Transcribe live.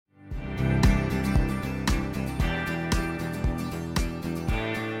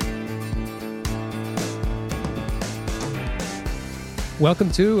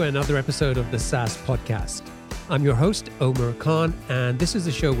Welcome to another episode of the SaaS podcast. I'm your host, Omar Khan, and this is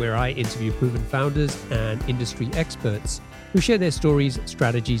the show where I interview proven founders and industry experts who share their stories,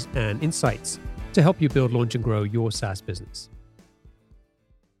 strategies, and insights to help you build, launch, and grow your SaaS business.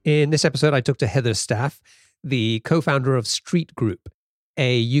 In this episode, I talked to Heather Staff, the co-founder of Street Group,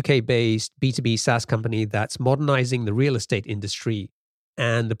 a UK-based B2B SaaS company that's modernizing the real estate industry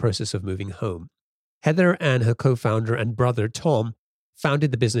and the process of moving home. Heather and her co-founder and brother, Tom,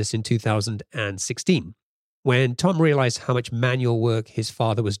 founded the business in 2016. When Tom realized how much manual work his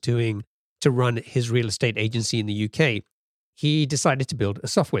father was doing to run his real estate agency in the UK, he decided to build a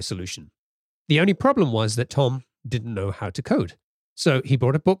software solution. The only problem was that Tom didn't know how to code. So he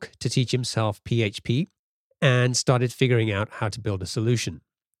bought a book to teach himself PHP and started figuring out how to build a solution.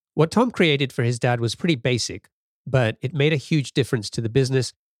 What Tom created for his dad was pretty basic, but it made a huge difference to the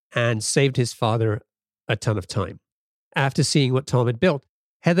business and saved his father a ton of time. After seeing what Tom had built,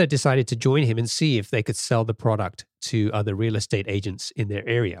 Heather decided to join him and see if they could sell the product to other real estate agents in their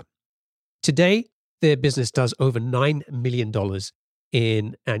area. Today, their business does over $9 million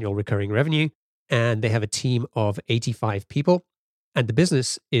in annual recurring revenue, and they have a team of 85 people, and the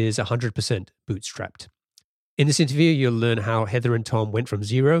business is 100% bootstrapped. In this interview, you'll learn how Heather and Tom went from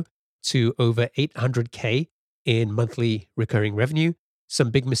zero to over $800K in monthly recurring revenue, some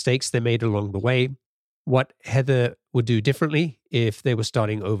big mistakes they made along the way, what Heather would do differently if they were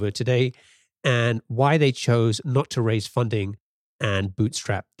starting over today, and why they chose not to raise funding and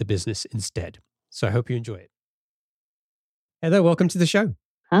bootstrap the business instead. So I hope you enjoy it. Heather, welcome to the show.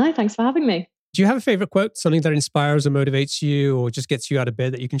 Hi, thanks for having me. Do you have a favorite quote, something that inspires or motivates you or just gets you out of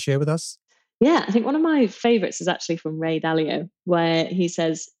bed that you can share with us? Yeah, I think one of my favorites is actually from Ray Dalio, where he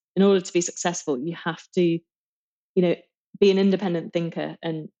says, in order to be successful, you have to, be an independent thinker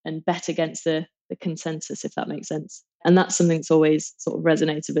and bet against the consensus, if that makes sense. And that's something that's always sort of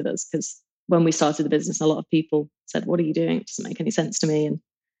resonated with us, because when we started the business, a lot of people said, "What are you doing? It doesn't make any sense to me." And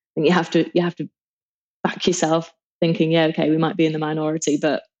I think you have to back yourself, thinking, "Yeah, okay, we might be in the minority,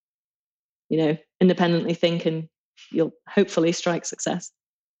 but independently think, and you'll hopefully strike success."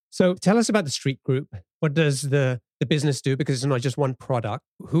 So tell us about the Street Group. What does the business do? Because it's not just one product.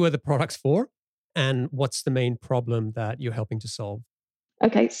 Who are the products for? And what's the main problem that you're helping to solve?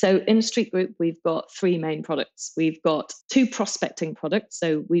 Okay, so in Street Group, we've got three main products. We've got two prospecting products.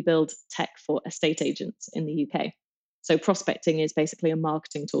 So we build tech for estate agents in the UK. So prospecting is basically a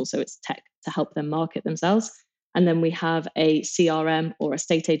marketing tool. So it's tech to help them market themselves. And then we have a CRM or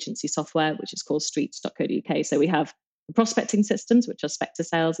estate agency software, which is called streets.co.uk. So we have the prospecting systems, which are Spectre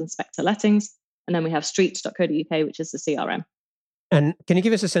Sales and Spectre Lettings. And then we have streets.co.uk, which is the CRM. And can you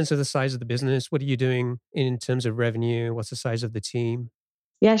give us a sense of the size of the business? What are you doing in terms of revenue? What's the size of the team?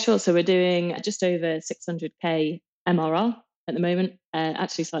 Yeah, sure. So we're doing just over 600K MRR at the moment,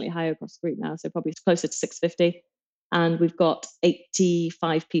 actually slightly higher across the group now. So probably closer to 650. And we've got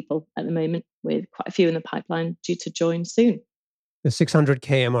 85 people at the moment, with quite a few in the pipeline due to join soon. The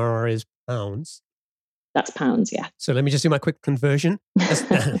 600K MRR is pounds. That's pounds, yeah. So let me just do my quick conversion.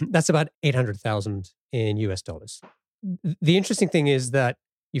 That's about 800,000 in US dollars. The interesting thing is that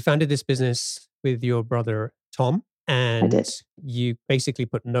you founded this business with your brother, Tom, and you basically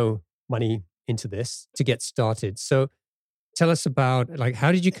put no money into this to get started. So tell us about,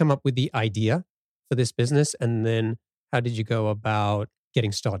 how did you come up with the idea for this business? And then how did you go about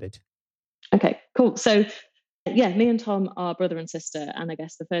getting started? Okay, cool. So yeah, me and Tom are brother and sister. And I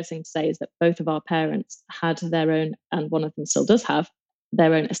guess the first thing to say is that both of our parents had their own, and one of them still does have,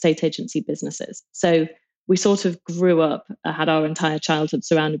 their own estate agency businesses. So we sort of grew up, had our entire childhood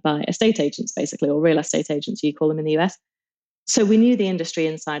surrounded by estate agents, basically, or real estate agents, you call them in the US. So we knew the industry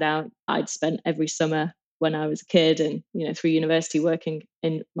inside out. I'd spent every summer when I was a kid and, through university working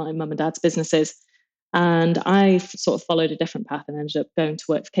in my mum and dad's businesses. And I sort of followed a different path and ended up going to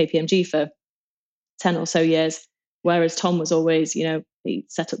work for KPMG for 10 or so years. Whereas Tom was always, he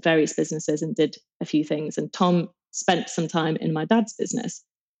set up various businesses and did a few things. And Tom spent some time in my dad's business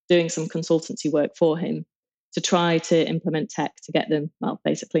doing some consultancy work for him to try to implement tech to get them,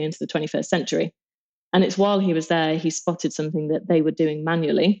 basically into the 21st century. And it's while he was there, he spotted something that they were doing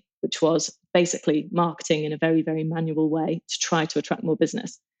manually, which was basically marketing in a very, very manual way to try to attract more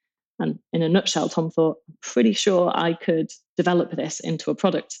business. And in a nutshell, Tom thought, I'm pretty sure I could develop this into a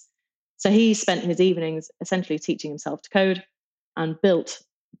product. So he spent his evenings essentially teaching himself to code and built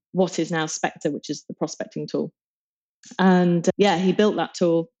what is now Spectre, which is the prospecting tool. And he built that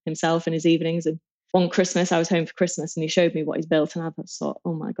tool himself in his evenings. And one Christmas, I was home for Christmas and he showed me what he's built. And I thought,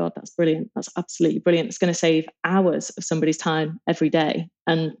 oh my God, that's brilliant. That's absolutely brilliant. It's going to save hours of somebody's time every day.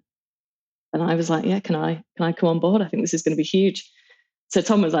 And I was like, yeah, can I come on board? I think this is going to be huge. So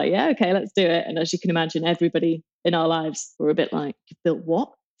Tom was like, yeah, okay, let's do it. And as you can imagine, everybody in our lives were a bit like, you built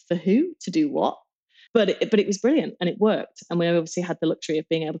what? For who? To do what? But it was brilliant and it worked. And we obviously had the luxury of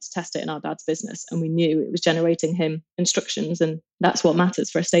being able to test it in our dad's business. And we knew it was generating him instructions. And that's what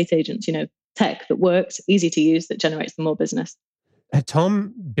matters for estate agents, tech that works, easy to use, that generates them more business. Had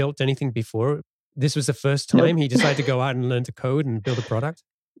Tom built anything before? This was the first time he decided to go out and learn to code and build a product?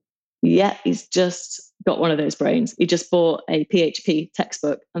 Yeah, he's just got one of those brains. He just bought a PHP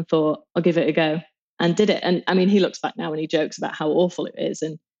textbook and thought, I'll give it a go, and did it. And I mean, he looks back now and he jokes about how awful it is.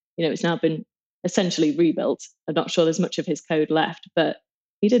 And, it's now been essentially rebuilt. I'm not sure there's much of his code left, but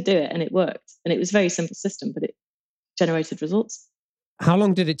he did do it and it worked. And it was a very simple system, but it generated results. How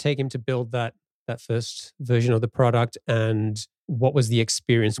long did it take him to build that first version of the product? And what was the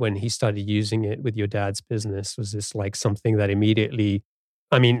experience when he started using it with your dad's business? Was this like something that immediately,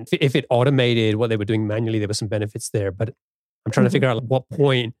 I mean, if it automated what they were doing manually, there were some benefits there. But I'm trying to figure out at what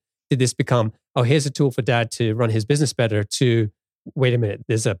point did this become, oh, here's a tool for dad to run his business better, to, wait a minute,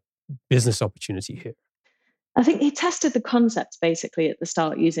 there's a business opportunity here. I think he tested the concept basically at the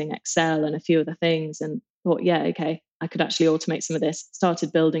start using Excel and a few other things and thought, yeah, okay, I could actually automate some of this.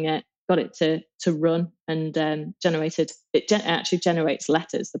 Started building it, got it to run and actually generates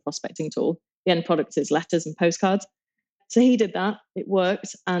letters, the prospecting tool. The end product is letters and postcards. So he did that, it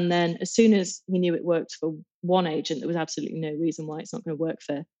worked. And then as soon as he knew it worked for one agent, there was absolutely no reason why it's not going to work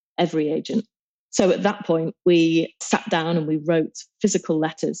for every agent. So at that point, we sat down and we wrote physical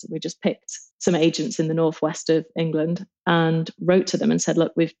letters. We just picked some agents in the northwest of England and wrote to them and said,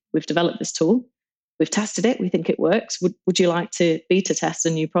 look, we've developed this tool. We've tested it. We think it works. Would you like to beta test a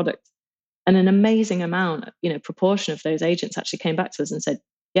new product? And an amazing amount, proportion of those agents actually came back to us and said,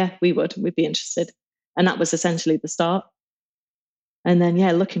 yeah, we'd be interested. And that was essentially the start. And then,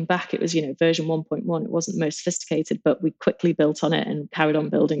 looking back, it was, version 1.1. It wasn't the most sophisticated, but we quickly built on it and carried on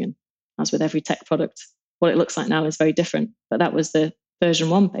building. And as with every tech product, what it looks like now is very different. But that was the version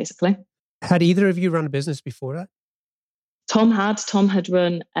 1, basically. Had either of you run a business before that? Tom had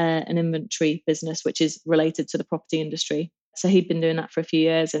run an inventory business, which is related to the property industry. So he'd been doing that for a few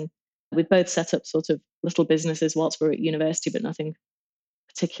years. And we both set up sort of little businesses whilst we were at university, but nothing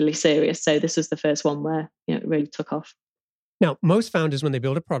particularly serious. So this was the first one where it really took off. Now, most founders, when they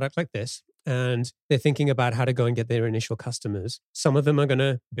build a product like this and they're thinking about how to go and get their initial customers, some of them are going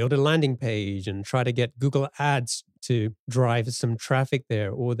to build a landing page and try to get Google Ads to drive some traffic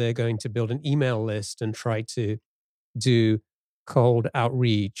there, or they're going to build an email list and try to do cold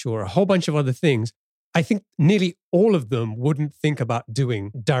outreach or a whole bunch of other things. I think nearly all of them wouldn't think about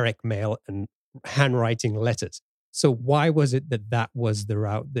doing direct mail and handwriting letters. So why was it that was the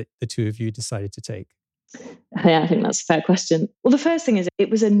route that the two of you decided to take? Yeah, I think that's a fair question. Well, the first thing is it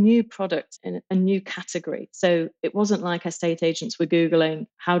was a new product in a new category. So it wasn't like estate agents were Googling,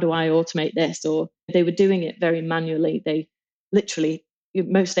 how do I automate this? Or they were doing it very manually. They literally,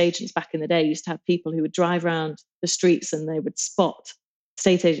 most agents back in the day used to have people who would drive around the streets and they would spot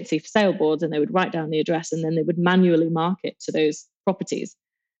estate agency for sale boards and they would write down the address and then they would manually market to those properties,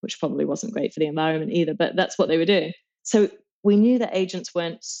 which probably wasn't great for the environment either, but that's what they were doing. So we knew that agents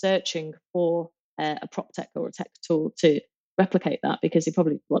weren't searching for a prop tech or a tech tool to replicate that because it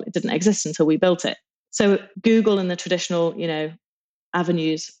didn't exist until we built it. So Google and the traditional,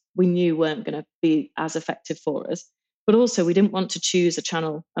 avenues we knew weren't going to be as effective for us. But also we didn't want to choose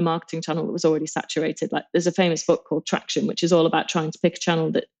a marketing channel that was already saturated. Like there's a famous book called Traction, which is all about trying to pick a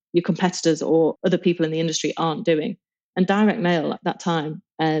channel that your competitors or other people in the industry aren't doing. And direct mail at that time,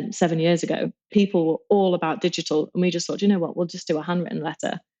 7 years ago, people were all about digital. And we just thought, you know what, we'll just do a handwritten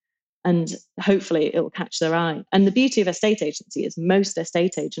letter and hopefully it will catch their eye. And the beauty of estate agency is most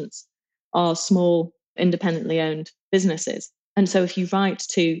estate agents are small, independently owned businesses. And so if you write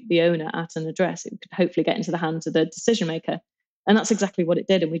to the owner at an address, it could hopefully get into the hands of the decision maker. And that's exactly what it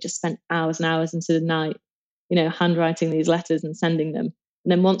did. And we just spent hours and hours into the night, handwriting these letters and sending them.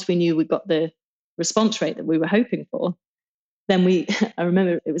 And then once we knew we got the response rate that we were hoping for, then I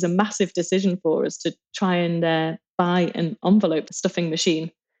remember it was a massive decision for us to try and buy an envelope stuffing machine,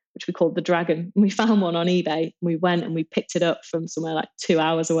 which we called the Dragon. And we found one on eBay. We went and we picked it up from somewhere like 2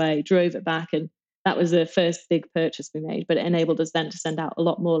 hours away, drove it back. And that was the first big purchase we made, but it enabled us then to send out a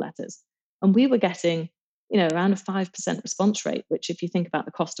lot more letters. And we were getting, around a 5% response rate, which if you think about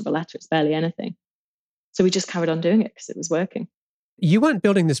the cost of a letter, it's barely anything. So we just carried on doing it because it was working. You weren't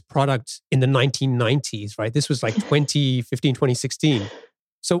building this product in the 1990s, right? This was like 2015, 2016.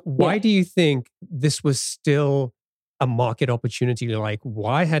 So why do you think this was still a market opportunity? Like,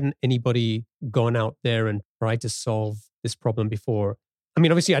 why hadn't anybody gone out there and tried to solve this problem before? I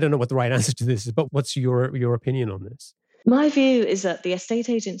mean, obviously, I don't know what the right answer to this is, but what's your opinion on this? My view is that the estate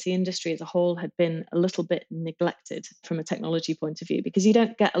agency industry as a whole had been a little bit neglected from a technology point of view, because you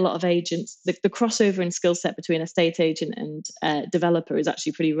don't get a lot of agents. The crossover in skill set between estate agent and developer is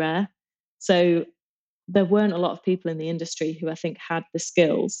actually pretty rare. So there weren't a lot of people in the industry who I think had the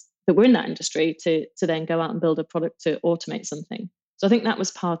skills that were in that industry to then go out and build a product to automate something. So I think that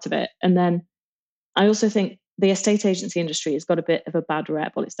was part of it. And then I also think the estate agency industry has got a bit of a bad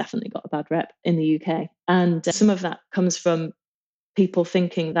rep. Well, it's definitely got a bad rep in the UK. And some of that comes from people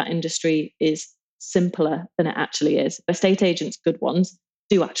thinking that industry is simpler than it actually is. Estate agents, good ones,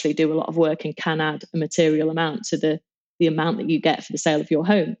 do actually do a lot of work and can add a material amount to the amount that you get for the sale of your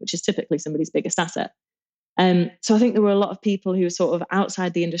home, which is typically somebody's biggest asset. So I think there were a lot of people who were sort of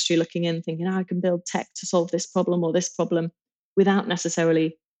outside the industry looking in, thinking, I can build tech to solve this problem or this problem, without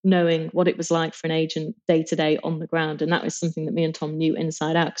necessarily knowing what it was like for an agent day to day on the ground. And that was something that me and Tom knew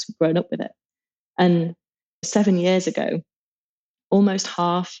inside out because we'd grown up with it. And 7 years ago, almost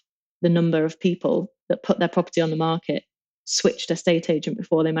half the number of people that put their property on the market switched estate agent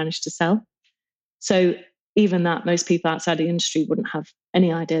before they managed to sell. So even that, most people outside the industry wouldn't have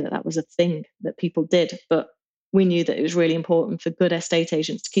any idea that that was a thing that people did. But we knew that it was really important for good estate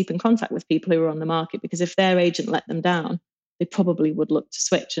agents to keep in contact with people who were on the market, because if their agent let them down, they probably would look to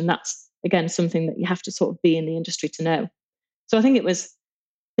switch. And that's, again, something that you have to sort of be in the industry to know. So I think it was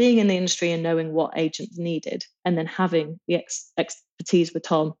being in the industry and knowing what agents needed, and then having the expertise with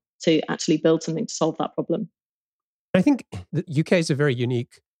Tom to actually build something to solve that problem. I think the UK is a very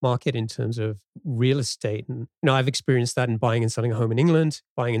unique market in terms of real estate. And I've experienced that in buying and selling a home in England,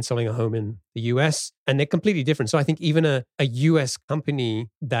 buying and selling a home in the US, and they're completely different. So I think even a US company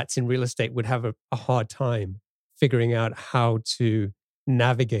that's in real estate would have a hard time figuring out how to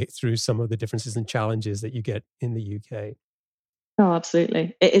navigate through some of the differences and challenges that you get in the UK. Oh,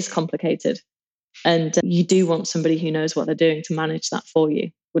 absolutely. It is complicated. And you do want somebody who knows what they're doing to manage that for you,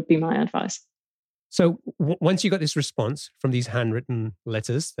 would be my advice. So once you got this response from these handwritten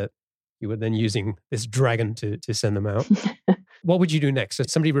letters that you were then using this dragon to send them out, what would you do next? So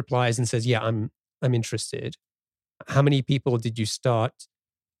somebody replies and says, yeah, I'm interested. How many people did you start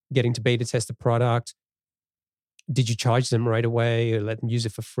getting to beta test the product? Did you charge them right away or let them use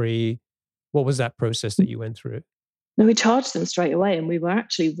it for free? What was that process that you went through? No, we charged them straight away, and we were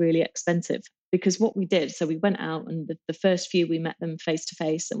actually really expensive, because what we did, so we went out and the first few we met them face to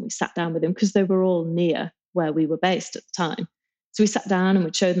face and we sat down with them because they were all near where we were based at the time. So we sat down and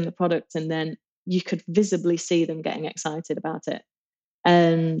we'd show them the product, and then you could visibly see them getting excited about it.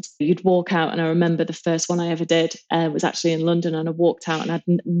 And you'd walk out, and I remember the first one I ever did was actually in London, and I walked out and I'd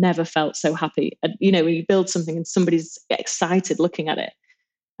never felt so happy. And, when you build something and somebody's excited looking at it.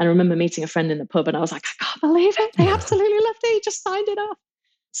 And I remember meeting a friend in the pub and I was like, I can't believe it. They absolutely loved it. He just signed it off.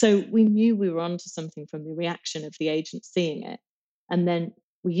 So we knew we were onto something from the reaction of the agent seeing it. And then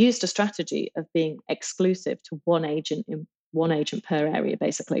we used a strategy of being exclusive to one agent per area,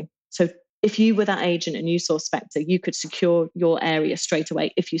 basically. So if you were that agent and you saw Spectre, you could secure your area straight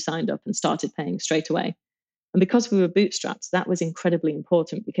away if you signed up and started paying straight away. And because we were bootstrapped, that was incredibly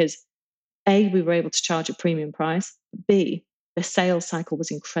important, because A, we were able to charge a premium price. B, the sales cycle was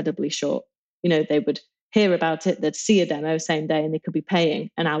incredibly short. They would hear about it, they'd see a demo same day, and they could be paying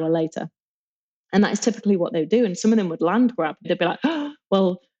an hour later. And that is typically what they would do. And some of them would land grab. They'd be like, oh,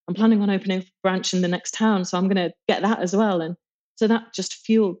 well, I'm planning on opening a branch in the next town, so I'm going to get that as well. And so that just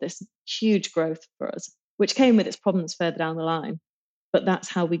fueled this huge growth for us, which came with its problems further down the line. But that's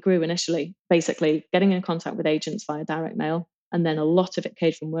how we grew initially, basically getting in contact with agents via direct mail. And then a lot of it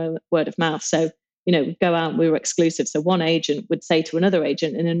came from word of mouth. So we'd go out and we were exclusive. So one agent would say to another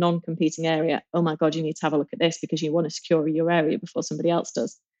agent in a non-competing area, oh my God, you need to have a look at this because you want to secure your area before somebody else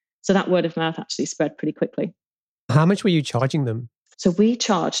does. So that word of mouth actually spread pretty quickly. How much were you charging them? So we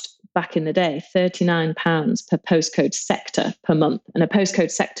charged back in the day £39 per postcode sector per month. And a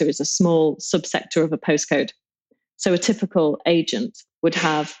postcode sector is a small subsector of a postcode. So a typical agent would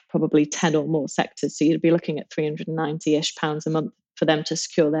have probably 10 or more sectors. So you'd be looking at £390-ish a month for them to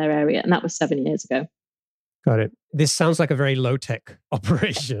secure their area. And that was 7 years ago. Got it. This sounds like a very low-tech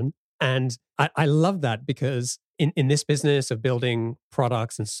operation. And I love that, because in this business of building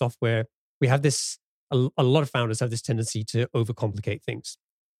products and software, we have this, a lot of founders have this tendency to overcomplicate things.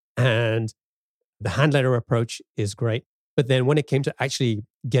 And the hand letter approach is great. But then when it came to actually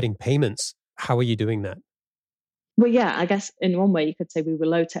getting payments, how are you doing that? Well, yeah, I guess in one way you could say we were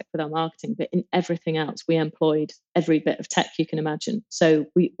low tech with our marketing, but in everything else, we employed every bit of tech you can imagine. So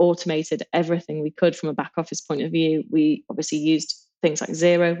we automated everything we could from a back office point of view. We obviously used things like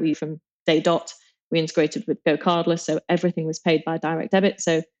Xero. From day dot, we integrated with Go Cardless. So everything was paid by direct debit.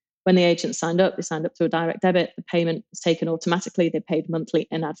 So When the agents signed up, they signed up to a direct debit. The payment was taken automatically. They paid monthly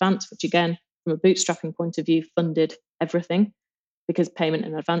in advance, which again, from a bootstrapping point of view, funded everything because payment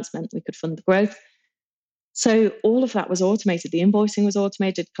in advance meant we could fund the growth. So all of that was automated. The invoicing was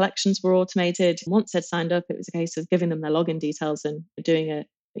automated, collections were automated. Once they'd signed up, it was a case of giving them their login details and doing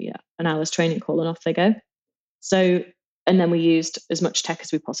an hour's training call, and off they go. So, and then we used as much tech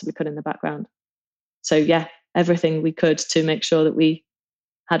as we possibly could in the background. So yeah, everything we could to make sure that we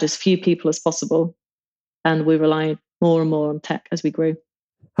had as few people as possible, and we relied more and more on tech as we grew.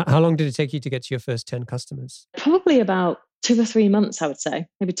 How long did it take you to get to your first 10 customers? Probably about 2 or 3 months, I would say,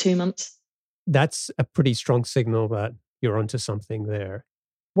 maybe 2 months. That's a pretty strong signal that you're onto something there.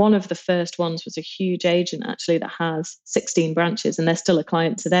 One of the first ones was a huge agent actually that has 16 branches, and they're still a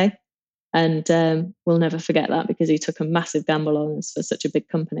client today. And we'll never forget that because he took a massive gamble on us for such a big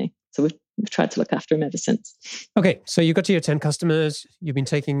company. So we've tried to look after him ever since. Okay, so you got to your 10 customers. You've been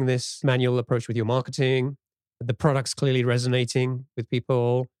taking this manual approach with your marketing. The product's clearly resonating with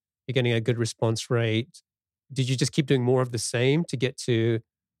people. You're getting a good response rate. Did you just keep doing more of the same to get to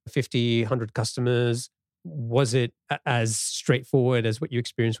 50, 100 customers? Was it as straightforward as what you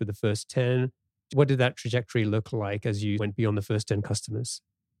experienced with the first 10? What did that trajectory look like as you went beyond the first 10 customers?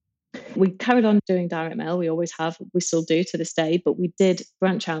 We carried on doing direct mail. We always have. We still do to this day, but we did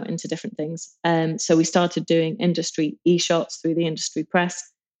branch out into different things. So we started doing industry e-shots through the industry press.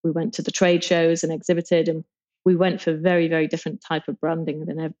 We went to the trade shows and exhibited, and we went for very, very different type of branding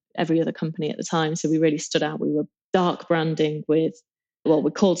than every other company at the time. So we really stood out. We were dark branding with, well, we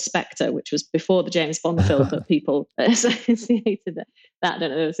called Spectre, which was before the James Bond film, but people associated that. I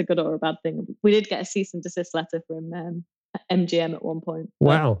don't know if it's a good or a bad thing. We did get a cease and desist letter from MGM at one point.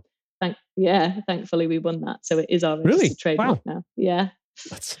 Wow. Thankfully we won that. So it is our registered Really? trademark now. Yeah.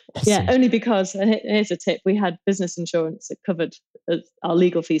 That's awesome. Yeah, only because, here's a tip, we had business insurance that covered our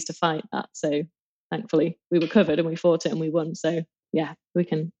legal fees to fight that. So thankfully we were covered and we fought it and we won. So yeah, we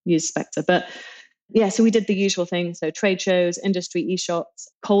can use Spectre. But yeah, so we did the usual thing. So trade shows, industry e-shots,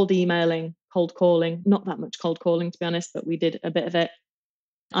 cold emailing, cold calling, not that much cold calling to be honest, but we did a bit of it.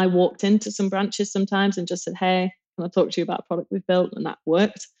 I walked into some branches sometimes and just said, hey, can I talk to you about a product we've built? And that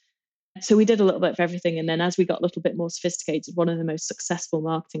worked. So we did a little bit of everything. And then as we got a little bit more sophisticated, one of the most successful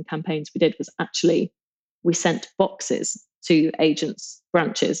marketing campaigns we did was actually we sent boxes to agents'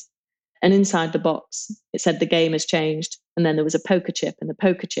 branches. And inside the box, it said the game has changed. And then there was a poker chip, and the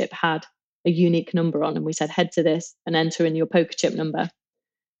poker chip had a unique number on. And we said, head to this and enter in your poker chip number.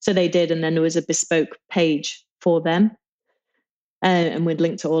 So they did. And then there was a bespoke page for them. And we'd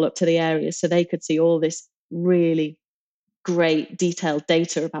linked it all up to the areas so they could see all this really great detailed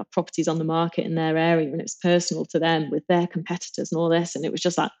data about properties on the market in their area, and it's personal to them with their competitors and all this. And it was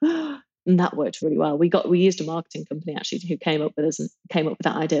just like, and that worked really well. We used a marketing company actually who came up with us and came up with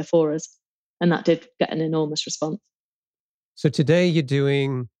that idea for us, and that did get an enormous response. So today you're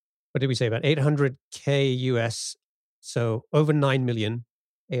doing, what did we say, about 800K US, so over 9 million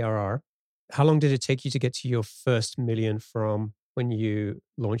ARR. How long did it take you to get to your first million from when you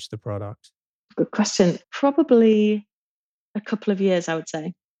launched the product? Good question. Probably a couple of years, I would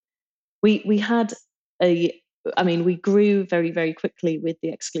say. We grew very, very quickly with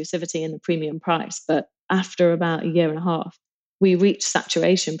the exclusivity and the premium price, but after about a year and a half, we reached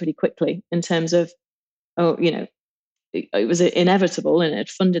saturation pretty quickly in terms of, it was inevitable and it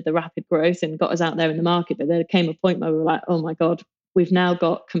funded the rapid growth and got us out there in the market. But there came a point where we were like, oh my God, we've now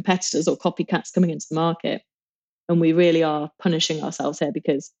got competitors or copycats coming into the market. And we really are punishing ourselves here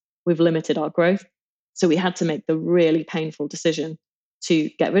because we've limited our growth. So we had to make the really painful decision to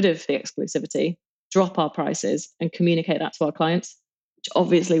get rid of the exclusivity, drop our prices, and communicate that to our clients, which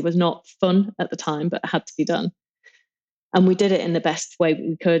obviously was not fun at the time, but had to be done. And we did it in the best way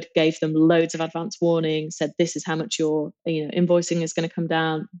we could, gave them loads of advance warning, said, this is how much your invoicing is going to come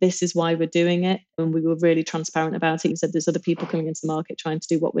down. This is why we're doing it. And we were really transparent about it. We said, there's other people coming into the market trying to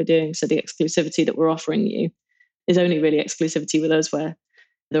do what we're doing. So the exclusivity that we're offering you is only really exclusivity with us, where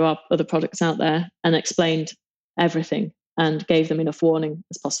there are other products out there, and explained everything and gave them enough warning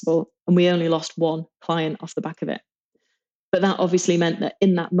as possible. And we only lost one client off the back of it. But that obviously meant that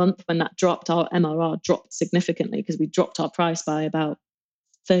in that month when that dropped, our MRR dropped significantly because we dropped our price by about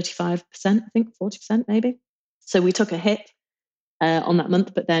 35%, I think 40% maybe. So we took a hit on that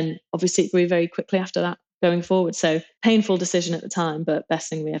month, but then obviously it grew very quickly after that going forward. So painful decision at the time, but best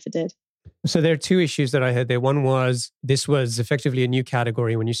thing we ever did. So there are two issues that I heard there. One was this was effectively a new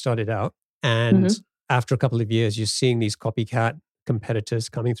category when you started out. And after a couple of years, you're seeing these copycat competitors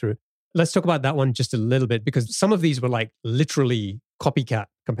coming through. Let's talk about that one just a little bit, because some of these were like literally copycat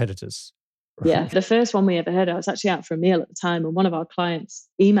competitors, Yeah. The first one we ever heard, I was actually out for a meal at the time, and one of our clients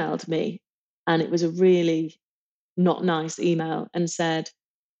emailed me, and it was a really not nice email, and said,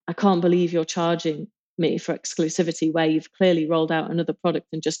 I can't believe you're charging me for exclusivity where you've clearly rolled out another product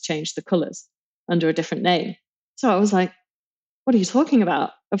and just changed the colors under a different name. So I was like, what are you talking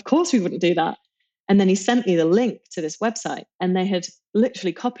about? Of course we wouldn't do that. And then he sent me the link to this website, and they had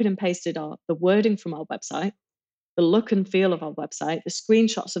literally copied and pasted the wording from our website, the look and feel of our website, the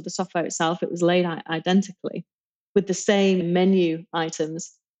screenshots of the software itself. It was laid out identically with the same menu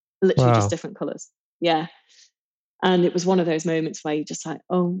items, literally just Wow. different colors. Yeah. And it was one of those moments where you just like,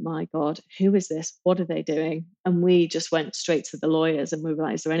 oh my God, who is this? What are they doing? And we just went straight to the lawyers, and we were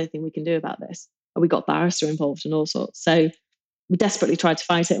like, is there anything we can do about this? And we got barrister involved and all sorts. So we desperately tried to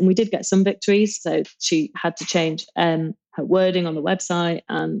fight it, and we did get some victories. So she had to change her wording on the website,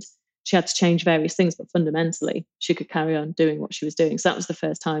 and she had to change various things, but fundamentally she could carry on doing what she was doing. So that was the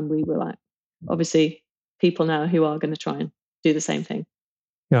first time we were like, obviously people now who are going to try and do the same thing.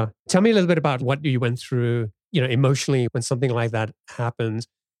 Yeah. Tell me a little bit about what you went through, emotionally when something like that happens.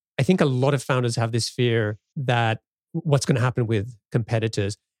 I think a lot of founders have this fear that what's going to happen with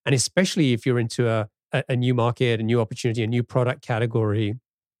competitors. And especially if you're into a new market, a new opportunity, a new product category,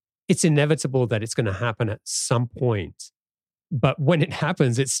 it's inevitable that it's going to happen at some point. But when it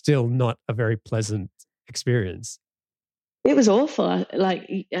happens, it's still not a very pleasant experience. It was awful.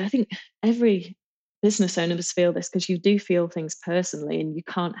 I think every business owner must feel this, because you do feel things personally, and you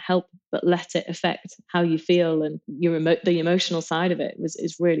can't help but let it affect how you feel, and the emotional side of it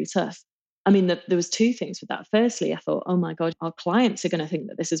is really tough. I mean, there was two things with that. Firstly, I thought, oh my God, our clients are going to think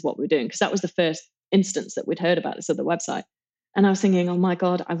that this is what we're doing, because that was the first instance that we'd heard about this other website. And I was thinking, oh my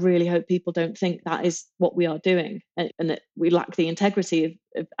God, I really hope people don't think that is what we are doing, and that we lack the integrity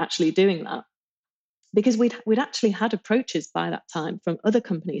of actually doing that. Because we'd actually had approaches by that time from other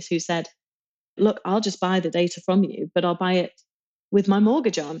companies who said, look, I'll just buy the data from you, but I'll buy it with my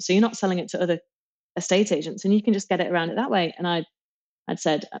mortgage arm. So you're not selling it to other estate agents, and you can just get it around it that way. And I'd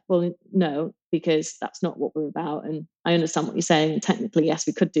said, well, no, because that's not what we're about. And I understand what you're saying. And technically, yes,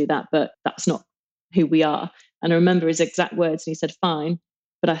 we could do that, but that's not who we are. And I remember his exact words, and he said, fine,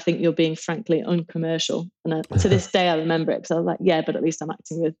 but I think you're being frankly uncommercial. And to this day, I remember it, because I was like, yeah, but at least I'm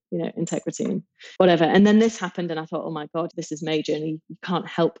acting with, integrity and whatever. And then this happened, and I thought, oh my God, this is major, and you can't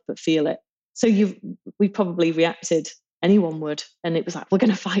help but feel it. So we probably reacted, anyone would. And it was like, we're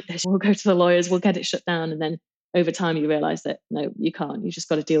going to fight this. We'll go to the lawyers. We'll get it shut down. And then over time, you realize that, no, you can't. You just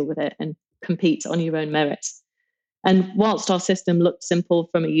got to deal with it and compete on your own merits. And whilst our system looked simple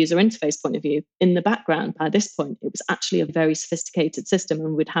from a user interface point of view, in the background, by this point, it was actually a very sophisticated system.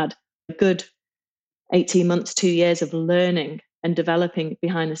 And we'd had a good 18 months, 2 years of learning and developing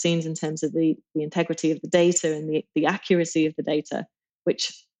behind the scenes in terms of the integrity of the data and the accuracy of the data,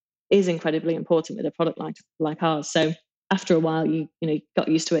 which is incredibly important with a product like ours. So after a while, you got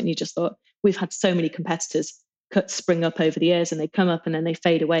used to it, and you just thought, we've had so many competitors spring up over the years, and they come up and then they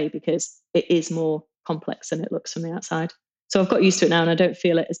fade away because it is more complex than it looks from the outside. So I've got used to it now, and I don't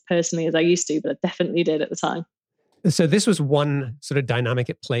feel it as personally as I used to, but I definitely did at the time. So this was one sort of dynamic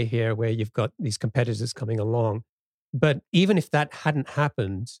at play here where you've got these competitors coming along. But even if that hadn't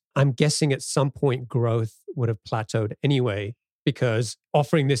happened, I'm guessing at some point growth would have plateaued anyway, because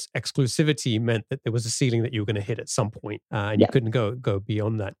offering this exclusivity meant that there was a ceiling that you were going to hit at some point, and you couldn't go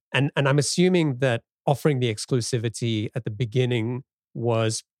beyond that. And I'm assuming that offering the exclusivity at the beginning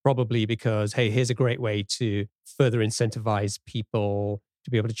was probably because, hey, here's a great way to further incentivize people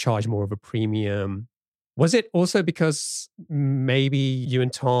to be able to charge more of a premium. Was it also because maybe you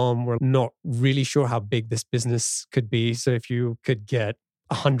and Tom were not really sure how big this business could be? So if you could get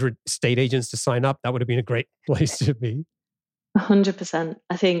 100 estate agents to sign up, that would have been a great place to be. 100%.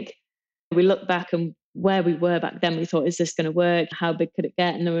 I think we look back, and where we were back then, we thought, is this going to work? How big could it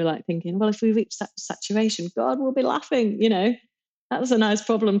get? And then we were like thinking, well, if we reach saturation, God, we'll be laughing, That was a nice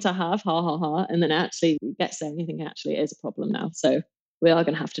problem to have, ha, ha, ha. And then actually it gets there, and you think, actually it is a problem now. So we are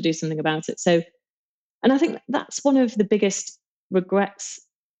going to have to do something about it. So, and I think that's one of the biggest regrets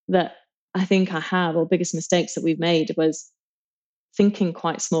that I think I have, or biggest mistakes that we've made, was thinking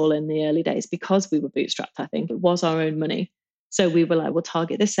quite small in the early days, because we were bootstrapped. I think it was our own money. So we were like, we'll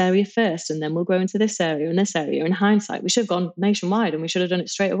target this area first, and then we'll grow into this area and this area. In hindsight, we should have gone nationwide, and we should have done it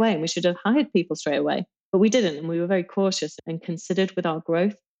straight away, and we should have hired people straight away. But we didn't, and we were very cautious and considered with our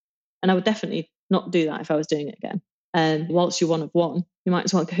growth. And I would definitely not do that if I was doing it again. And whilst you're one of one, you might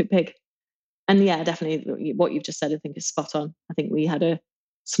as well go big. And yeah, definitely what you've just said, I think, is spot on. I think we had a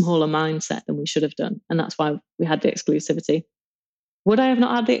smaller mindset than we should have done. And that's why we had the exclusivity. Would I have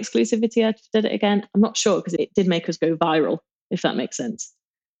not had the exclusivity if I did it again? I'm not sure, because it did make us go viral, if that makes sense.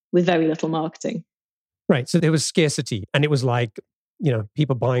 with very little marketing. Right. So there was scarcity, and it was like,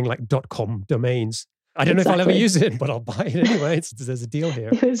 people buying like .com domains. I don't know if I'll ever use it, but I'll buy it anyway. There's a deal here.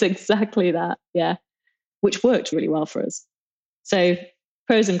 It was exactly that. Yeah. Which worked really well for us. So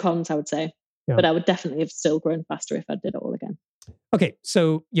pros and cons, I would say, but I would definitely have still grown faster if I did it all again. Okay.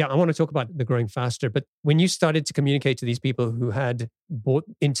 So I want to talk about the growing faster, but when you started to communicate to these people who had bought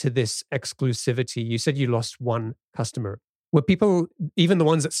into this exclusivity, you said you lost one customer. Were people, even the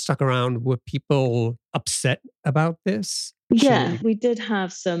ones that stuck around, were people upset about this? Yeah, we did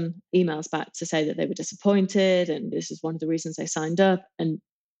have some emails back to say that they were disappointed and this is one of the reasons they signed up. And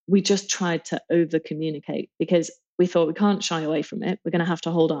we just tried to over communicate because we thought we can't shy away from it. We're going to have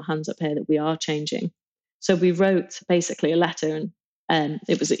to hold our hands up here that we are changing. So we wrote basically a letter, and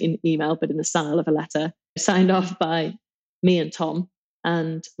it was in email, but in the style of a letter, signed off by me and Tom.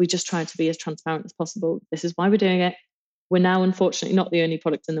 And we just tried to be as transparent as possible. This is why we're doing it. We're now, unfortunately, not the only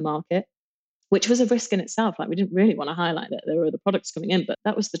product in the market, which was a risk in itself. Like, we didn't really want to highlight that there were other products coming in, but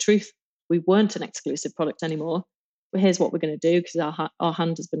that was the truth. We weren't an exclusive product anymore. But here's what we're going to do because our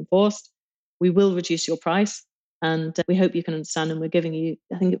hand has been forced. We will reduce your price, and we hope you can understand. And we're giving you,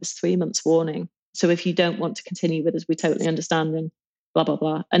 I think it was 3 months warning. So if you don't want to continue with us, we totally understand. And blah blah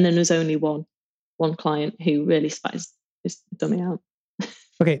blah. And then there's only one client who really spies this dummy out.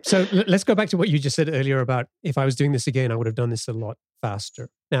 Okay, so let's go back to what you just said earlier about if I was doing this again, I would have done this a lot faster.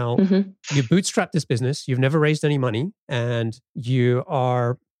 Now, you bootstrapped this business, you've never raised any money, and you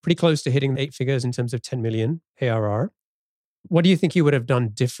are pretty close to hitting 8 figures in terms of 10 million ARR. What do you think you would have done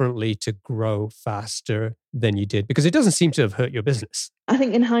differently to grow faster than you did? Because it doesn't seem to have hurt your business. I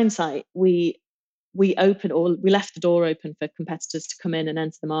think in hindsight, we left the door open for competitors to come in and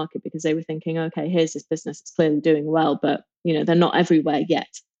enter the market because they were thinking, okay, here's this business, it's clearly doing well, but they're not everywhere yet.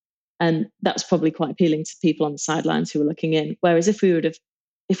 And that's probably quite appealing to people on the sidelines who were looking in. Whereas if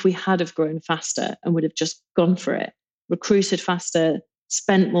we had have grown faster and would have just gone for it, recruited faster,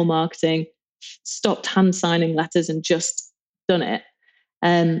 spent more marketing, stopped hand signing letters and just done it,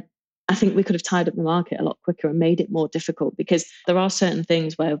 I think we could have tied up the market a lot quicker and made it more difficult, because there are certain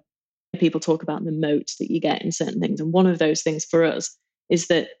things where people talk about the moat that you get in certain things. And one of those things for us is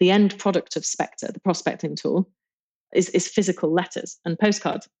that the end product of Spectre, the prospecting tool, is physical letters and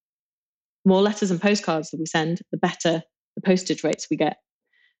postcards. More letters and postcards that we send, the better the postage rates we get.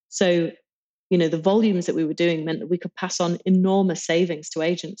 So, the volumes that we were doing meant that we could pass on enormous savings to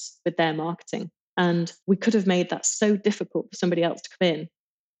agents with their marketing. And we could have made that so difficult for somebody else to come in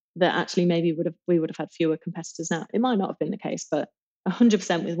that actually maybe we would have had fewer competitors now. It might not have been the case, but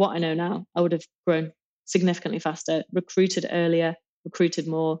 100% with what I know now, I would have grown significantly faster, recruited earlier, recruited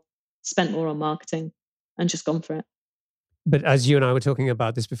more, spent more on marketing, and just gone for it. But as you and I were talking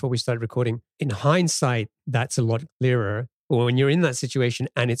about this before we started recording, in hindsight, that's a lot clearer. But when you're in that situation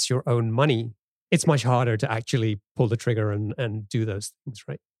and it's your own money, it's much harder to actually pull the trigger and do those things,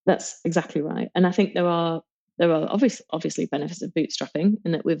 right? That's exactly right. And I think there are obviously benefits of bootstrapping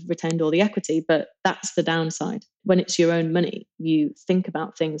in that we've retained all the equity, but that's the downside. When it's your own money, you think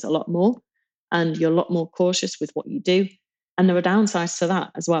about things a lot more and you're a lot more cautious with what you do. And there are downsides to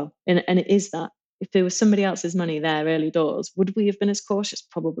that as well. And it is that if there was somebody else's money there early doors, would we have been as cautious?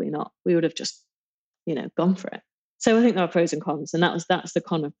 Probably not. We would have just, gone for it. So I think there are pros and cons. And that's the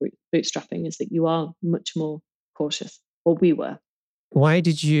con of bootstrapping, is that you are much more cautious, or we were. Why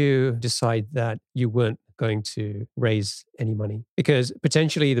did you decide that you weren't going to raise any money? Because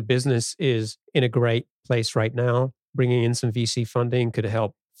potentially the business is in a great place right now. Bringing in some VC funding could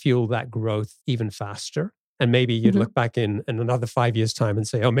help fuel that growth even faster. And maybe you'd look back in another 5 years' time and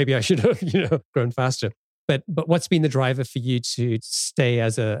say, oh, maybe I should have, grown faster. But what's been the driver for you to stay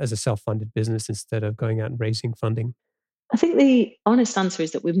as a self-funded business instead of going out and raising funding? I think the honest answer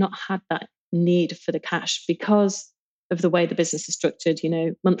is that we've not had that need for the cash because of the way the business is structured,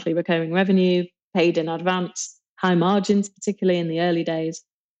 monthly recurring revenue, paid in advance, high margins, particularly in the early days.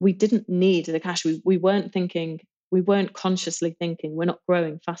 We didn't need the cash. We weren't consciously thinking we're not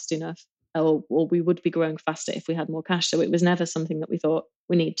growing fast enough, or we would be growing faster if we had more cash. So it was never something that we thought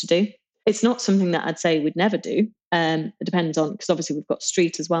we need to do. It's not something that I'd say we'd never do. It depends on, because obviously we've got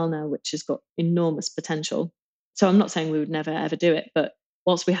Street as well now, which has got enormous potential. So I'm not saying we would never ever do it, but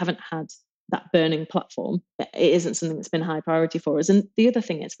whilst we haven't had that burning platform, it isn't something that's been high priority for us. And the other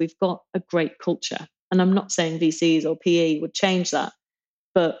thing is we've got a great culture. And I'm not saying VCs or PE would change that,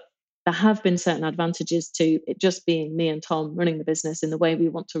 but there have been certain advantages to it just being me and Tom running the business in the way we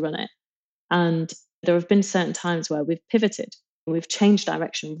want to run it. And there have been certain times where we've pivoted, we've changed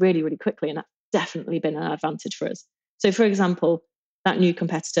direction really, really quickly. And that's definitely been an advantage for us. So for example, that new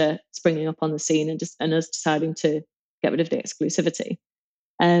competitor springing up on the scene and us deciding to get rid of the exclusivity.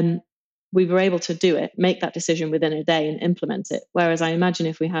 We were able to do it, make that decision within a day and implement it. Whereas I imagine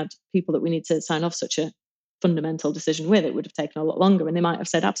if we had people that we need to sign off such a fundamental decision with, it would have taken a lot longer, and they might have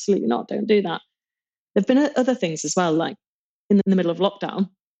said, absolutely not, don't do that. There've been other things as well, like in the middle of lockdown,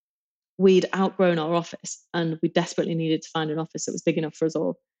 we'd outgrown our office and we desperately needed to find an office that was big enough for us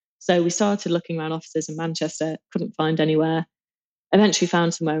all. So we started looking around offices in Manchester, couldn't find anywhere. Eventually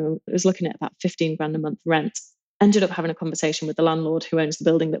found somewhere and was looking at about 15 grand a month rent. Ended up having a conversation with the landlord who owns the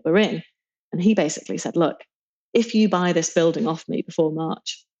building that we're in. And he basically said, look, if you buy this building off me before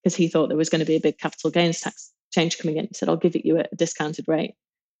March, because he thought there was going to be a big capital gains tax change coming in, he said, I'll give it you at a discounted rate.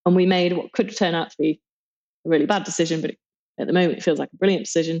 And we made what could turn out to be a really bad decision, but at the moment it feels like a brilliant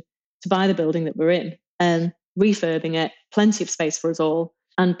decision to buy the building that we're in and refurbing it, plenty of space for us all,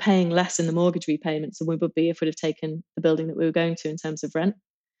 and paying less in the mortgage repayments than we would be if we'd have taken the building that we were going to in terms of rent.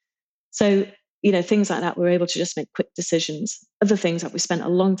 So, things like that, we're able to just make quick decisions. Other things, like we spent a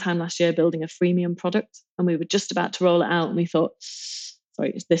long time last year building a freemium product and we were just about to roll it out and we thought,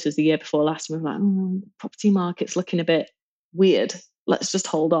 sorry, this was the year before last, and we were like, the property market's looking a bit weird. Let's just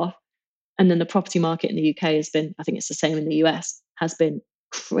hold off. And then the property market in the UK has been, I think it's the same in the US, has been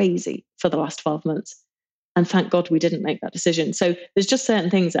crazy for the last 12 months. And thank God we didn't make that decision. So there's just certain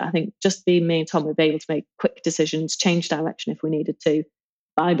things that I think just being me and Tom, we've been able to make quick decisions, change direction if we needed to,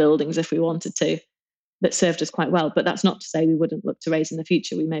 buy buildings if we wanted to, that served us quite well. But that's not to say we wouldn't look to raise in the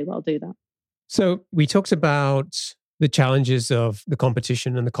future. We may well do that. So we talked about the challenges of the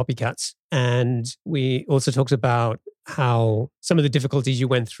competition and the copycats. And we also talked about how some of the difficulties you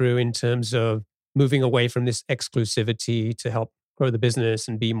went through in terms of moving away from this exclusivity to help grow the business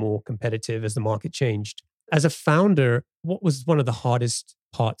and be more competitive as the market changed. As a founder, what was one of the hardest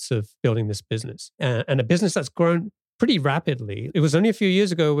parts of building this business? And a business that's grown pretty rapidly. It was only a few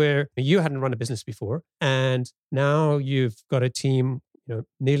years ago where you hadn't run a business before, and now you've got a team,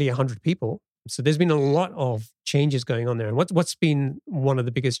 nearly 100 people. So there's been a lot of changes going on there. And what's been one of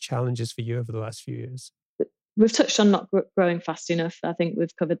the biggest challenges for you over the last few years? We've touched on not growing fast enough. I think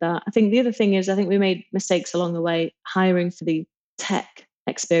we've covered that. I think the other thing is, I think we made mistakes along the way, hiring for the tech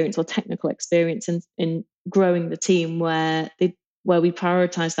experience or technical experience in growing the team where we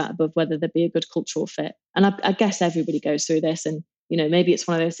prioritize that above whether there'd be a good cultural fit. And I guess everybody goes through this, and maybe it's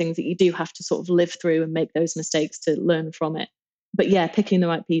one of those things that you do have to sort of live through and make those mistakes to learn from it. But yeah, picking the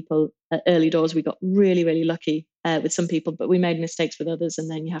right people at early doors, we got really, really lucky with some people, but we made mistakes with others, and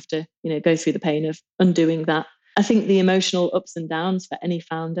then you have to go through the pain of undoing that. I think the emotional ups and downs for any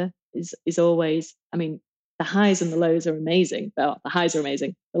founder is always, the highs and the lows are amazing. Well, the highs are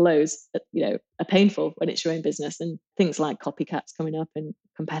amazing. The lows, are painful when it's your own business, and things like copycats coming up and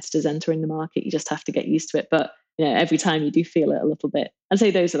competitors entering the market. You just have to get used to it. But every time you do feel it a little bit. I'd say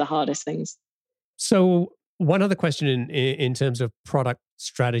those are the hardest things. So one other question in terms of product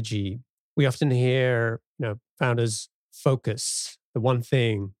strategy, we often hear founders focus, the one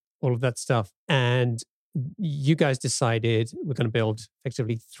thing, all of that stuff, and you guys decided we're going to build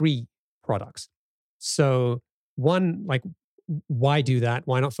effectively 3 products. So one, why do that?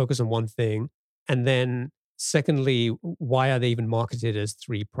 Why not focus on one thing? And then secondly, why are they even marketed as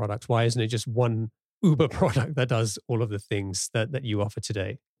 3 products? Why isn't it just one Uber product that does all of the things that you offer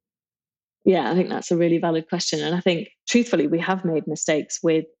today? Yeah, I think that's a really valid question. And I think, truthfully, we have made mistakes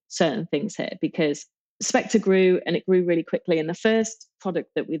with certain things here because Spectre grew and it grew really quickly. And the first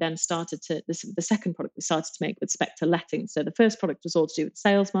product that we then the second product we started to make with Spectre Letting. So the first product was all to do with the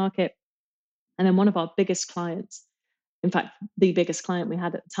sales market. And then one of our biggest clients, in fact, the biggest client we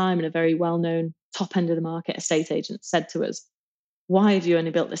had at the time, and a very well-known top end of the market estate agent, said to us, why have you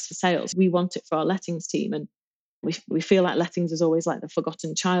only built this for sales? We want it for our lettings team. And we feel like lettings is always like the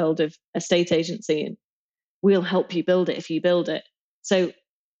forgotten child of estate agency, and we'll help you build it if you build it. So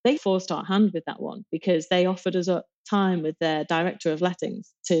they forced our hand with that one because they offered us a time with their director of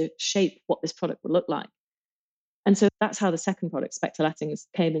lettings to shape what this product would look like. And so that's how the second product, Spectre Lettings,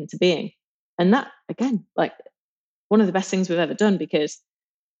 came into being. And that, again, one of the best things we've ever done because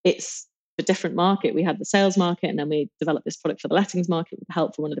it's a different market. We had the sales market, and then we developed this product for the lettings market with the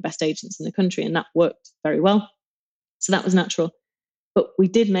help from one of the best agents in the country, and that worked very well. So that was natural. But we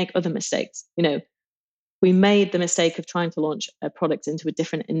did make other mistakes. We made the mistake of trying to launch a product into a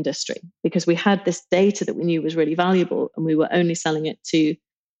different industry because we had this data that we knew was really valuable, and we were only selling it to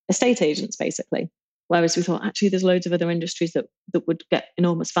estate agents, basically. Whereas we thought, actually, there's loads of other industries that would get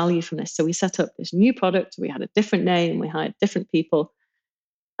enormous value from this. So we set up this new product. We had a different name. We hired different people.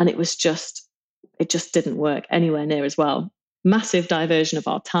 And it just didn't work anywhere near as well. Massive diversion of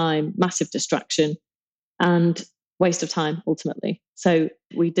our time, massive distraction, and waste of time, ultimately. So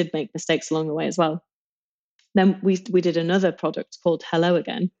we did make mistakes along the way as well. Then we did another product called Hello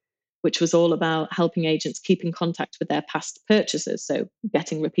Again, which was all about helping agents keep in contact with their past purchasers. So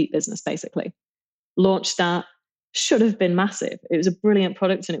getting repeat business, basically. Launched that, should have been massive. It was a brilliant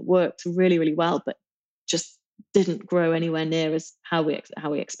product and it worked really, really well, but just didn't grow anywhere near as how we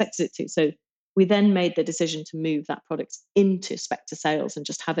expected it to. So we then made the decision to move that product into Spectre Sales and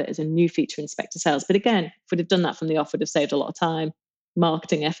just have it as a new feature in Spectre Sales. But again, if we'd have done that from the off, we'd have saved a lot of time,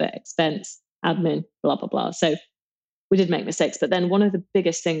 marketing effort, expense, admin, blah, blah, blah. So we did make mistakes. But then one of the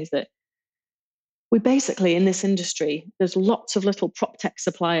biggest things that we basically in this industry, there's lots of little prop tech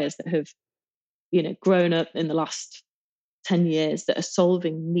suppliers that have, grown up in the last 10 years that are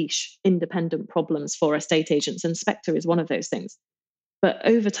solving niche independent problems for estate agents. And Spectre is one of those things. But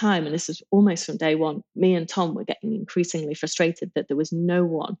over time, and this is almost from day one, me and Tom were getting increasingly frustrated that there was no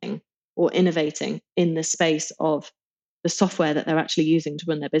one or innovating in the space of the software that they're actually using to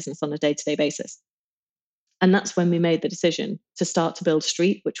run their business on a day-to-day basis. And that's when we made the decision to start to build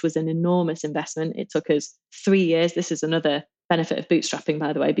Street, which was an enormous investment. It took us 3 years. This is another benefit of bootstrapping,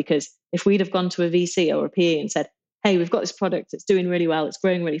 by the way, because if we'd have gone to a VC or a PE and said, hey, we've got this product, it's doing really well, it's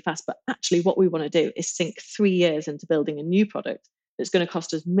growing really fast, but actually what we want to do is sink 3 years into building a new product that's going to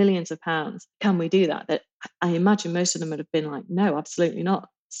cost us millions of pounds. Can we do that? That I imagine most of them would have been like, no, absolutely not.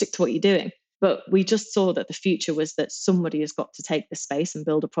 Stick to what you're doing. But we just saw that the future was that somebody has got to take this space and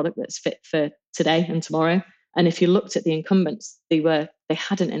build a product that's fit for today and tomorrow. And if you looked at the incumbents, they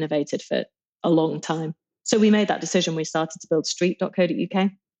hadn't innovated for a long time. So we made that decision. We started to build street.co.uk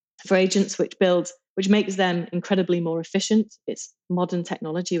for agents, which makes them incredibly more efficient. It's modern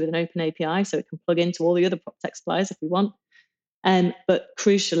technology with an open API, so it can plug into all the other prop tech suppliers if we want. But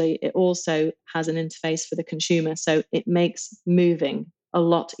crucially, it also has an interface for the consumer. So it makes moving a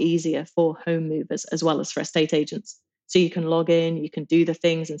lot easier for home movers as well as for estate agents. So you can log in, you can do the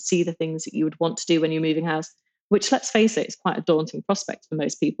things and see the things that you would want to do when you're moving house, which, let's face it, is quite a daunting prospect for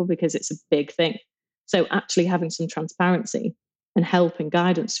most people because it's a big thing. So actually having some transparency and help and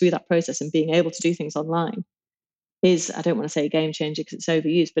guidance through that process and being able to do things online is, I don't want to say a game changer because it's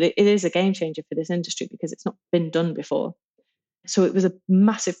overused, but it is a game changer for this industry because it's not been done before. So it was a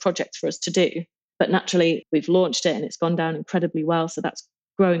massive project for us to do, but naturally we've launched it and it's gone down incredibly well. So that's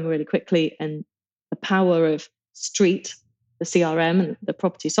growing really quickly. And the power of Street, the CRM and the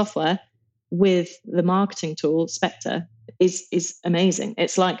property software with the marketing tool, Spectre, is amazing.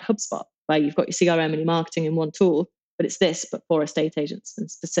 It's like HubSpot, where you've got your CRM and your marketing in one tool, but it's this, but for estate agents and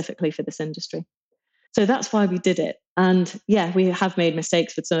specifically for this industry. So that's why we did it. And yeah, we have made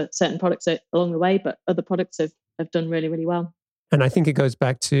mistakes with certain products along the way, but other products have done really, really well. And I think it goes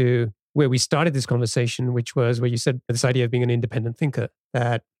back to where we started this conversation, which was where you said this idea of being an independent thinker,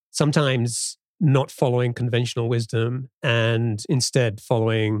 that sometimes not following conventional wisdom and instead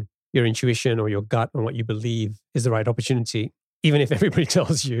following your intuition or your gut on what you believe is the right opportunity. Even if everybody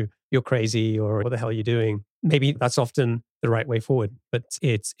tells you you're crazy or what the hell are you doing, maybe that's often the right way forward. But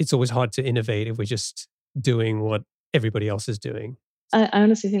it's always hard to innovate if we're just doing what everybody else is doing. I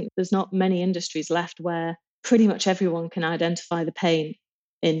honestly think there's not many industries left where pretty much everyone can identify the pain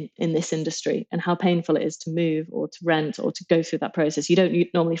in this industry and how painful it is to move or to rent or to go through that process. You don't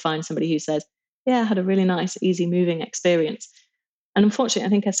normally find somebody who says, yeah, I had a really nice, easy moving experience. And unfortunately, I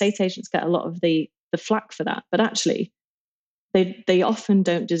think estate agents get a lot of the flack for that, but actually they often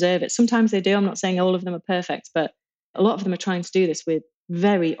don't deserve it. Sometimes they do. I'm not saying all of them are perfect, but a lot of them are trying to do this with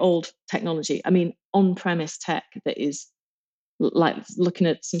very old technology. I mean, on-premise tech that is like looking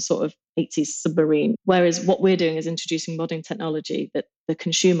at some sort of 80s submarine. Whereas what we're doing is introducing modern technology that the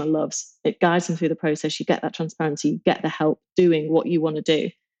consumer loves. It guides them through the process. You get that transparency, you get the help doing what you want to do.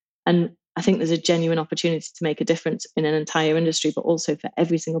 And I think there's a genuine opportunity to make a difference in an entire industry, but also for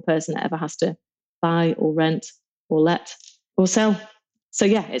every single person that ever has to buy or rent or let or sell. So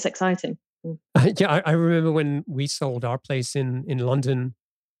yeah, it's exciting. Yeah, I remember when we sold our place in London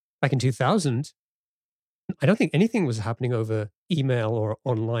back in 2000. I don't think anything was happening over email or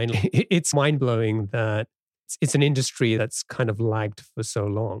online. It's mind-blowing that it's an industry that's kind of lagged for so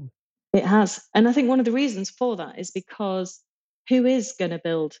long. It has. And I think one of the reasons for that is because who is going to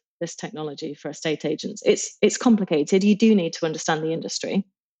build this technology for estate agents? It's complicated. You do need to understand the industry.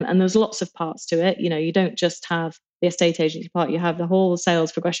 And there's lots of parts to it. You don't just have the estate agency part, you have the whole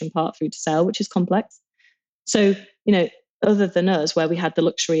sales progression part through to sale, which is complex. So, other than us, where we had the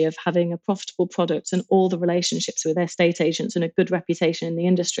luxury of having a profitable product and all the relationships with estate agents and a good reputation in the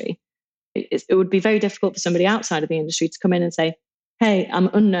industry, it would be very difficult for somebody outside of the industry to come in and say, hey, I'm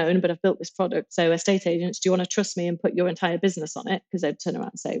unknown, but I've built this product. So estate agents, do you want to trust me and put your entire business on it? Because they'd turn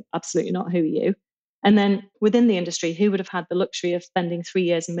around and say, absolutely not. Who are you? And then within the industry, who would have had the luxury of spending 3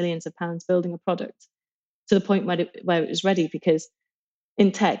 years and millions of pounds building a product? to the point where it was ready. Because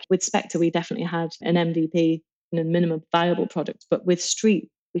in tech, with Spectre, we definitely had an MVP and a minimum viable product. But with Street,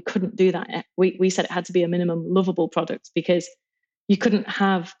 we couldn't do that. We said it had to be a minimum lovable product, because you couldn't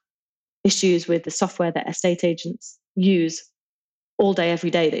have issues with the software that estate agents use all day, every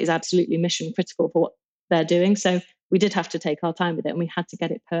day, that is absolutely mission critical for what they're doing. So we did have to take our time with it, and we had to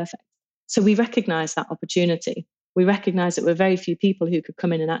get it perfect. So we recognized that opportunity. We recognized that there were very few people who could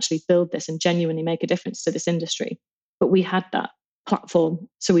come in and actually build this and genuinely make a difference to this industry. But we had that platform,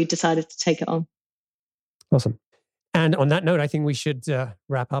 so we decided to take it on. Awesome. And on that note, I think we should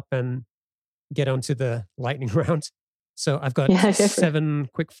wrap up and get onto the lightning round. So I've got 7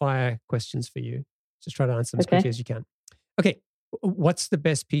 quick fire questions for you. Just try to answer them as quickly as you can. Okay. What's the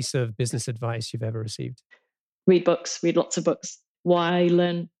best piece of business advice you've ever received? Read books, read lots of books. Why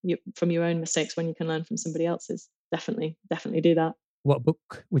learn from your own mistakes when you can learn from somebody else's? Definitely do that. What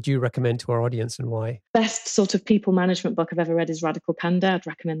book would you recommend to our audience, and why? Best sort of people management book I've ever read is Radical Candor. I'd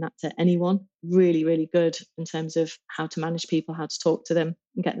recommend that to anyone. Really, really good in terms of how to manage people, how to talk to them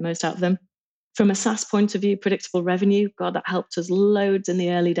and get the most out of them. From a SaaS point of view, predictable revenue, God, that helped us loads in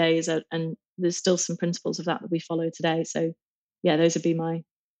the early days. And there's still some principles of that we follow today. So yeah, those would be my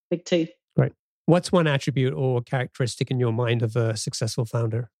big 2. Right. What's one attribute or characteristic in your mind of a successful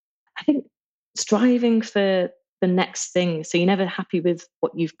founder? I think striving for the next thing. So you're never happy with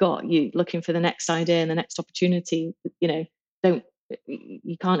what you've got. You're looking for the next idea and the next opportunity. You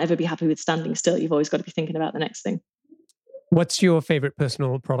can't ever be happy with standing still. You've always got to be thinking about the next thing. What's your favorite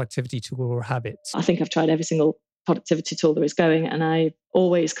personal productivity tool or habit? I think I've tried every single productivity tool there is going, and I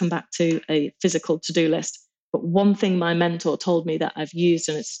always come back to a physical to-do list. But one thing my mentor told me that I've used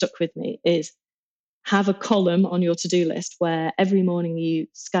and it's stuck with me is have a column on your to-do list where every morning you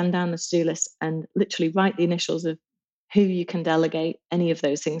scan down the to-do list and literally write the initials of who you can delegate any of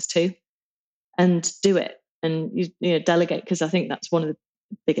those things to, and do it. And you delegate, because I think that's one of the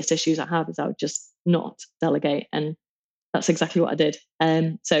biggest issues I have, is I would just not delegate. And that's exactly what I did.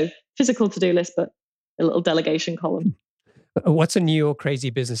 So physical to-do list, but a little delegation column. What's a new or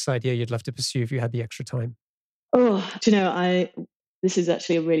crazy business idea you'd love to pursue if you had the extra time? Oh, do you know, this is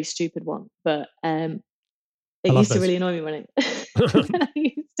actually a really stupid one, but it used to really annoy me when I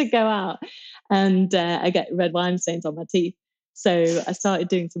used to go out and I get red wine stains on my teeth. So I started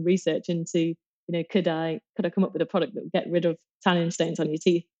doing some research into, could I come up with a product that would get rid of tannin stains on your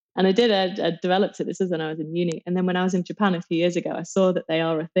teeth? And I did. I developed it. This was when I was in uni. And then when I was in Japan a few years ago, I saw that they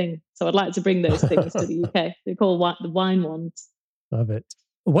are a thing. So I'd like to bring those things to the UK. They're called the wine ones. Love it.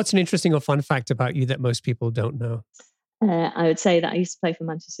 What's an interesting or fun fact about you that most people don't know? I would say that I used to play for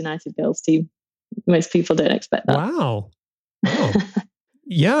Manchester United girls team. Most people don't expect that. Wow.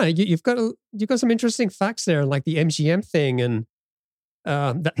 Yeah, you've got some interesting facts there, like the MGM thing, and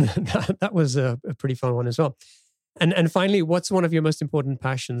that was a pretty fun one as well. And finally, what's one of your most important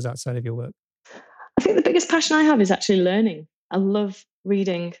passions outside of your work? I think the biggest passion I have is actually learning. I love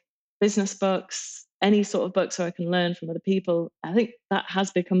reading business books, any sort of books where I can learn from other people. I think that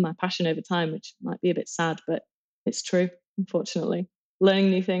has become my passion over time, which might be a bit sad, but it's true, unfortunately. Learning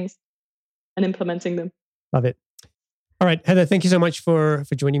new things and implementing them. Love it. All right, Heather, thank you so much for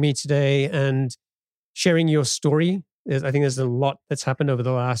joining me today and sharing your story. I think there's a lot that's happened over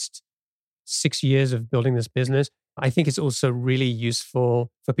the last 6 years of building this business. I think it's also really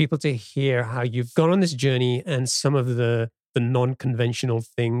useful for people to hear how you've gone on this journey and some of the non-conventional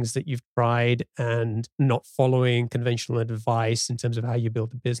things that you've tried and not following conventional advice in terms of how you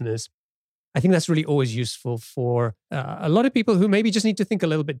build a business. I think that's really always useful for a lot of people who maybe just need to think a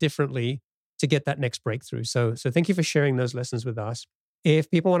little bit differently to get that next breakthrough. So thank you for sharing those lessons with us.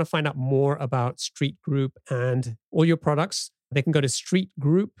 If people want to find out more about Street Group and all your products, they can go to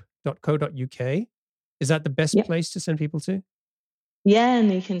streetgroup.co.uk. Is that the best place to send people to? Yeah,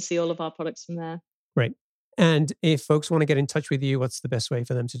 and you can see all of our products from there. Great. And if folks want to get in touch with you, what's the best way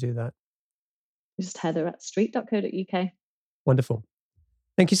for them to do that? Just Heather at street.co.uk. Wonderful.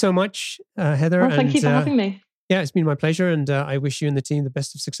 Thank you so much, Heather. Well, thank you for having me. Yeah, it's been my pleasure. And I wish you and the team the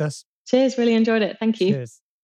best of success. Cheers. Really enjoyed it. Thank you. Cheers.